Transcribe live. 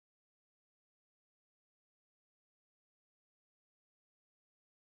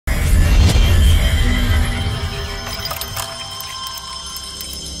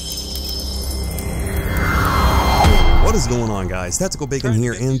going on, guys? Tactical Bacon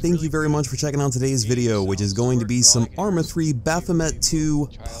here, and thank you very much for checking out today's video, which is going to be some Arma 3 Baphomet 2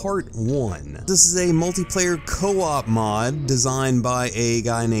 Part 1. This is a multiplayer co-op mod designed by a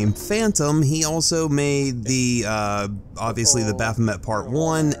guy named Phantom. He also made the, obviously the Baphomet Part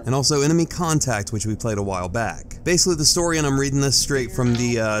 1, and also Enemy Contact, which we played a while back. Basically the story, and I'm reading this straight from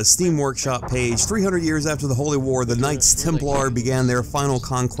the Steam Workshop page, 300 years after the Holy War, the Knights Templar began their final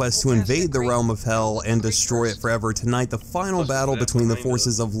conquest to invade the realm of hell and destroy it forever. Tonight, the final battle between the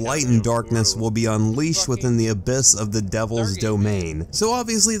forces of light and darkness will be unleashed within the abyss of the devil's domain. So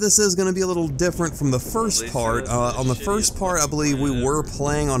obviously this is going to be a little different from the first part. On the first part, I believe we were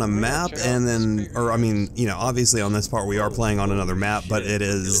playing on a map, and then, or I mean, you know, obviously on this part we are playing on another map, but it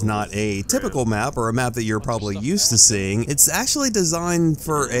is not a typical map or a map that you're probably used to seeing. It's actually designed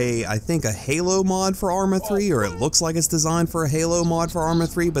for I think a Halo mod for Arma 3, or it looks like it's designed for a Halo mod for Arma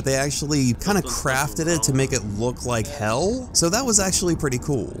 3, but they actually kind of crafted it to make it look like hell. So that was actually pretty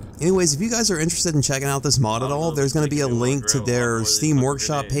cool. Anyways, if you guys are interested in checking out this mod at all, there's going to be a link to their Steam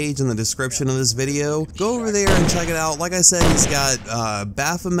Workshop page in the description of this video. Go over there and check it out. Like I said, he's got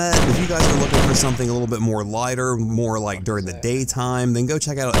Baphomet. If you guys are looking for something a little bit more lighter, more like during the daytime, then go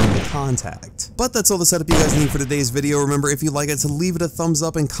check out Enemy Contact. But that's all the setup you guys need for today's video. Remember, if you like it, to leave it a thumbs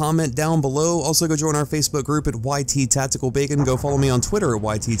up and comment down below. Also, go join our Facebook group at YT Tactical Bacon. Go follow me on Twitter at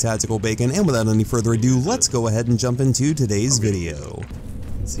YT Tactical Bacon. And without any further ado, let's go ahead and jump into today's video.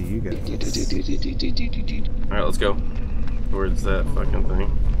 Let's see you guys. Alright, let's go. Where's that fucking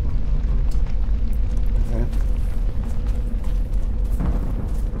thing? Okay.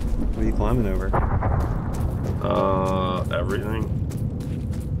 What are you climbing over? Everything.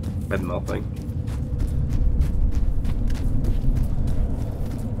 And nothing.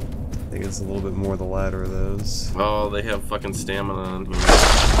 I think it's a little bit more the latter of those. Oh, they have fucking stamina on here.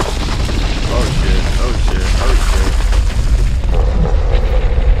 Oh shit, oh shit, oh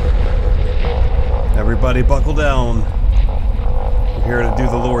shit. Everybody buckle down. We're here to do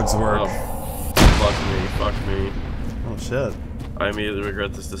the Lord's work. Oh, fuck me. Oh shit. I immediately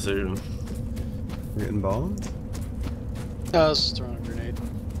regret this decision. You're getting bombed? I was throwing a grenade.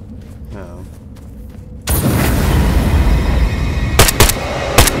 No.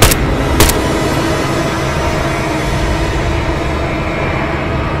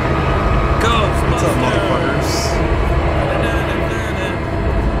 What's up, motherfuckers?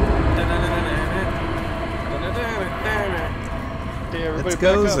 Hey, everybody, It's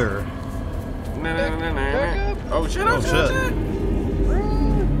Gozer. Oh shit, Oh shit.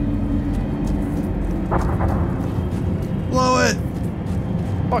 Blow it!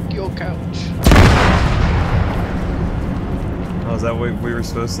 Fuck your couch. Oh, is that what we were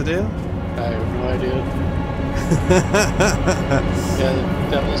supposed to do? I have no idea. Yeah, the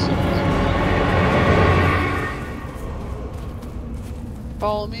devil's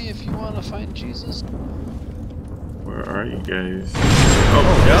follow me if you want to find Jesus. Where are you guys? Oh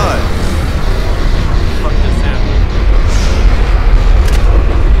god! Fuck this happened.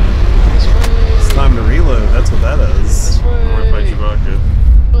 It's time to reload, that's what that is. I'm gonna fight Jewbacca.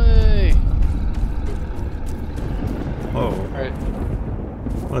 Oh. Alright.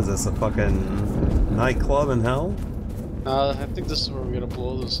 What is this, a fucking nightclub in hell? I think this is where we're gonna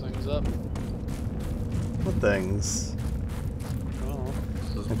blow those things up. What things? Oh.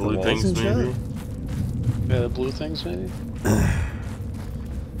 Those Like blue the things, walls and maybe? Yeah, the blue things, maybe?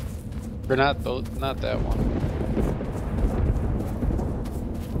 Or not those, not that one.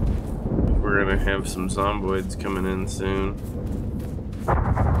 We're gonna have some zomboids coming in soon.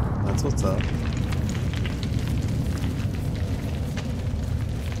 That's what's up.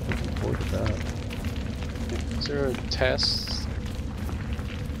 Looking forward to that. Is there a test?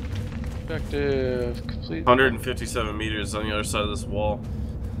 Objective complete. 157 meters on the other side of this wall.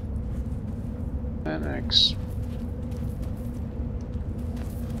 NX.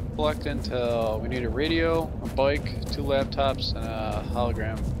 Collect intel. We need a radio, a bike, 2 laptops, and a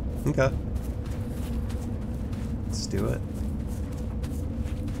hologram. Okay. Let's do it.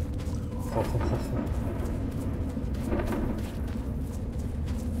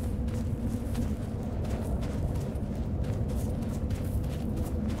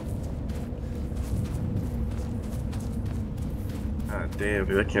 God damn,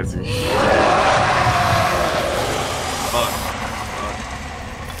 dude, I can't see shit. Fuck.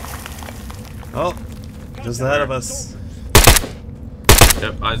 Oh, just ahead of us.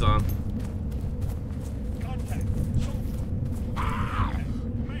 Yep, eyes on.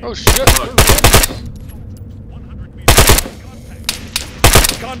 Oh shit!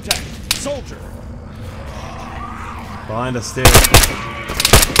 Contact! Soldier! Behind us, too.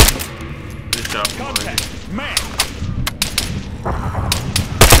 Good job, Contact! Man! Oh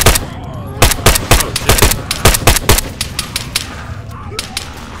shit.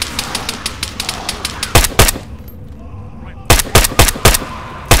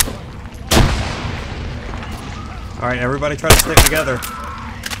 Alright, everybody try to stick together.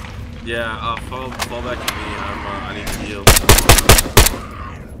 Yeah, fall back to me. I need to heal. Fall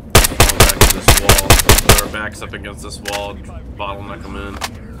back to this wall. Put our backs up against this wall. Bottleneck them in.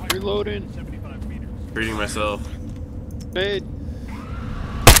 Reloading. Treating myself. Fade.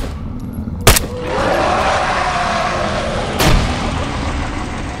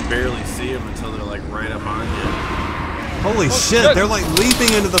 Barely see them until they're like right up on you. Holy shit, shit. they're like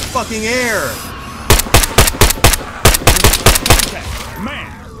leaping into the fucking air!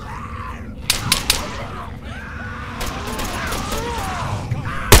 Man.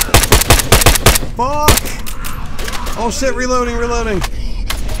 Fuck! Oh shit, reloading, reloading!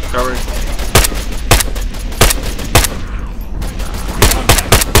 Cover.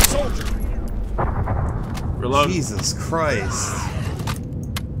 Contact. Soldier. Reload. Jesus Christ.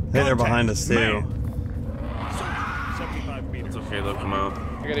 Hey, they're behind us too. 75 meters. It's okay, they'll come out.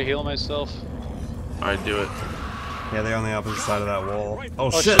 I gotta heal myself. Alright, do it. Yeah, they're on the opposite side of that wall. Oh,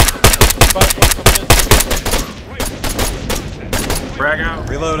 Oh, shit! shit. 5-1 coming in. Frag out.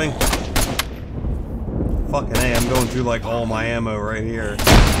 Reloading. Fucking A, I'm going through like all my ammo right here.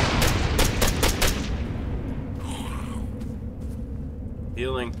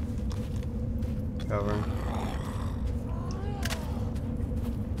 Healing. Cover.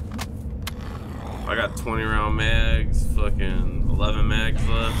 I got 20 round mags, fucking 11 mags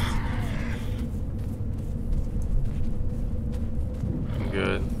left. I'm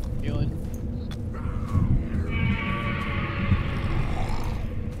good. Healing.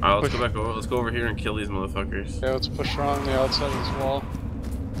 Alright, let's go back over. Let's go over here and kill these motherfuckers. Yeah, let's push around the outside of this wall.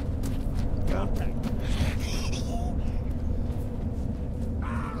 Yeah.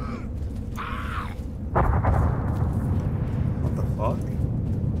 What the fuck?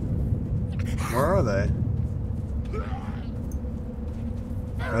 Where are they?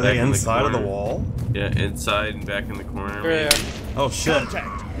 Are they Back in the inside of the corner. wall? Yeah, inside and back in the corner. There they are. Oh shit.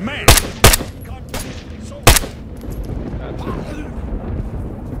 Contact. Man. Contact. Soldier.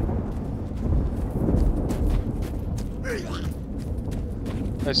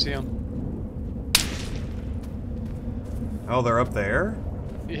 I see him. Oh, they're up there?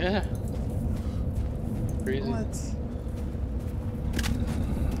 Yeah. Crazy. What?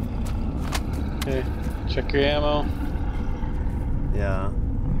 Okay, check your ammo. Yeah.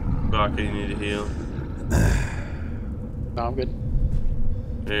 Baka, you need to heal. No, I'm good.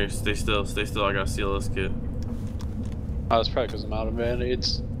 Here, stay still, stay still. I got a CLS kit. Oh, that's probably because I'm out of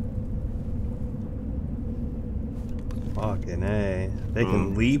band-aids. Fucking A. They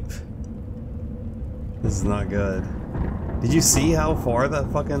can leap. This is not good. Did you see how far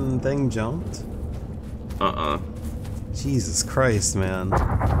that fucking thing jumped? Jesus Christ, man.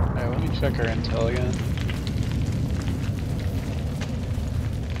 Alright, let me check our intel again.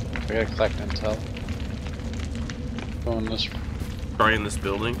 We gotta collect intel. Going this. Try in this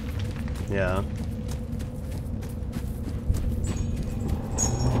building. Yeah.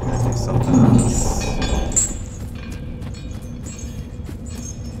 Gotta do something else.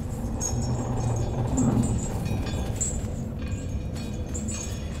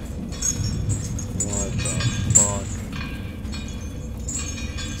 What the fuck?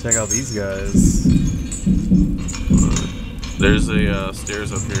 Check out these guys. There's a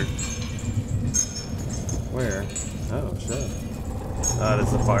stairs up here. Where? Oh shit.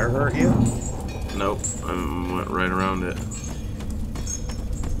 Does the fire hurt you? Nope, I went right around it.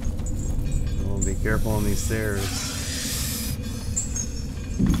 Well, be careful on these stairs.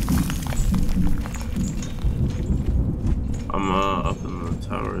 I'm up in the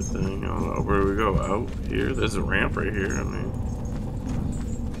tower thing. I don't know where we go. Out here. There's a ramp right here. I mean,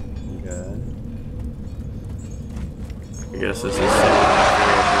 Okay. I guess this is.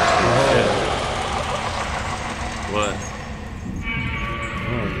 What?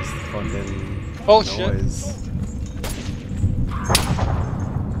 Oh, just fucking Oh shit! noise.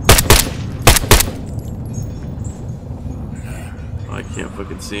 I can't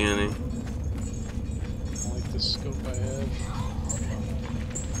fucking see any. I like the scope I have.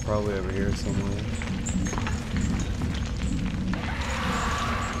 Probably over here somewhere.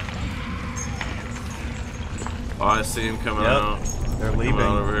 Oh, I see him coming out. They're Coming leaving.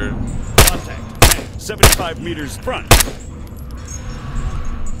 out over here. Contact. Man. 75 meters front.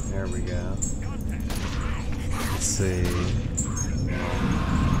 There we go. Let's see.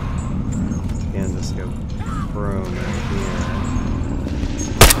 And just go prone right here.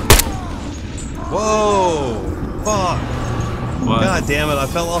 Whoa! Fuck! What? God damn it, I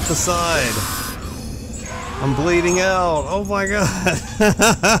fell off the side. I'm bleeding out. Oh my god.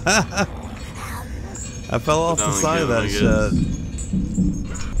 I fell off the side of that shit.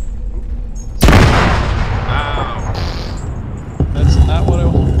 Ow. That's not what I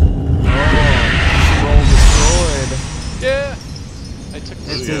want. Roll destroyed. Yeah. I took It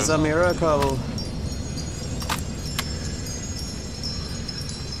this. is a miracle.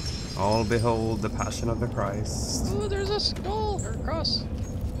 All behold the passion of the Christ. Oh, there's a skull or a cross.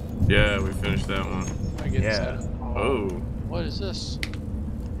 Yeah, we finished that one. I get Yeah. this. Oh. What is this?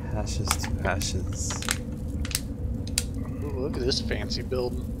 Ashes to ashes. Ooh, look at this fancy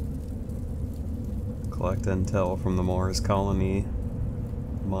building. Collect intel from the Mars colony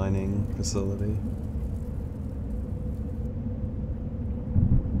mining facility.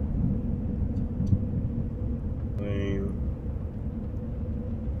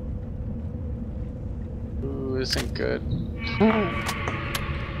 Ooh, this ain't good.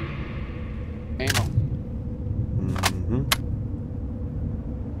 Ammo. Mm-hmm.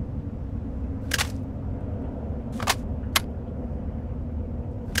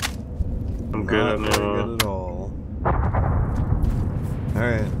 I'm good Not at very now. good at all.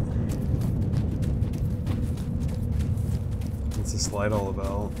 Alright. What's this light all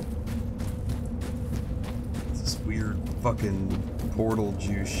about? It's this weird fucking portal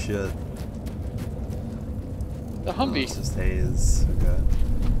juice shit. The Oh, Humvee. it's just haze. Okay.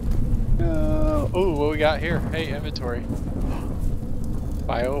 Oh, what we got here? Hey, inventory.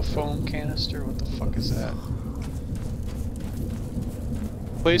 Biofoam canister? What the fuck is that?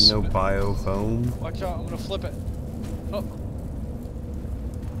 Please. No biofoam. Watch out, I'm gonna flip it. Oh,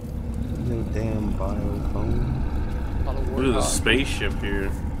 No damn biofoam. out of Look at the warthog. spaceship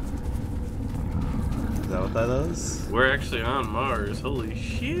here. Is that what that is? We're actually on Mars. Holy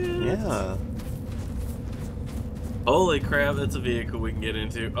shit. Yeah. Holy crap, that's a vehicle we can get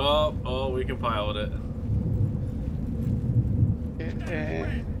into. Oh, we can pilot it.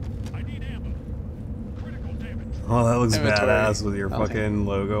 I need ammo. Critical damage. Oh, that looks Inventory. badass with your Nothing. fucking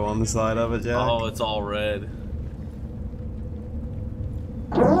logo on the side of it, Jack. Oh, it's all red.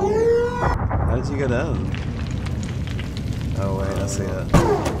 How did you get in? Oh wait, I see it.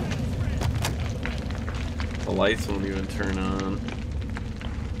 The lights won't even turn on.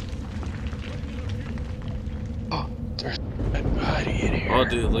 Oh, there's a dead body in here. Oh,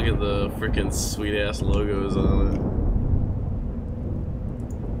 dude, look at the freaking sweet ass logos on it.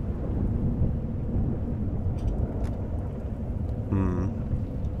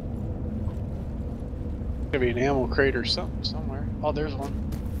 Could be an ammo crate or something somewhere. Oh, there's one.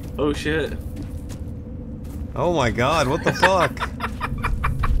 Oh shit. Oh my god, what the fuck?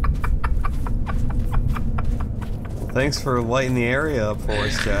 Thanks for lighting the area up for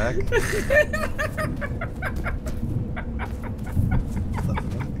us, Jack.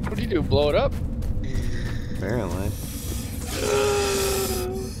 What do you do? Blow it up? Apparently.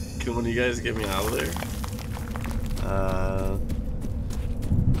 Can one of you guys get me out of there?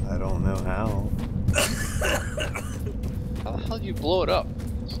 I don't know how. How the hell do you blow it up?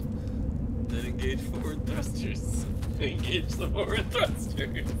 Then engage forward thrusters. Engage the forward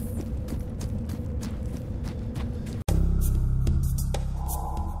thrusters.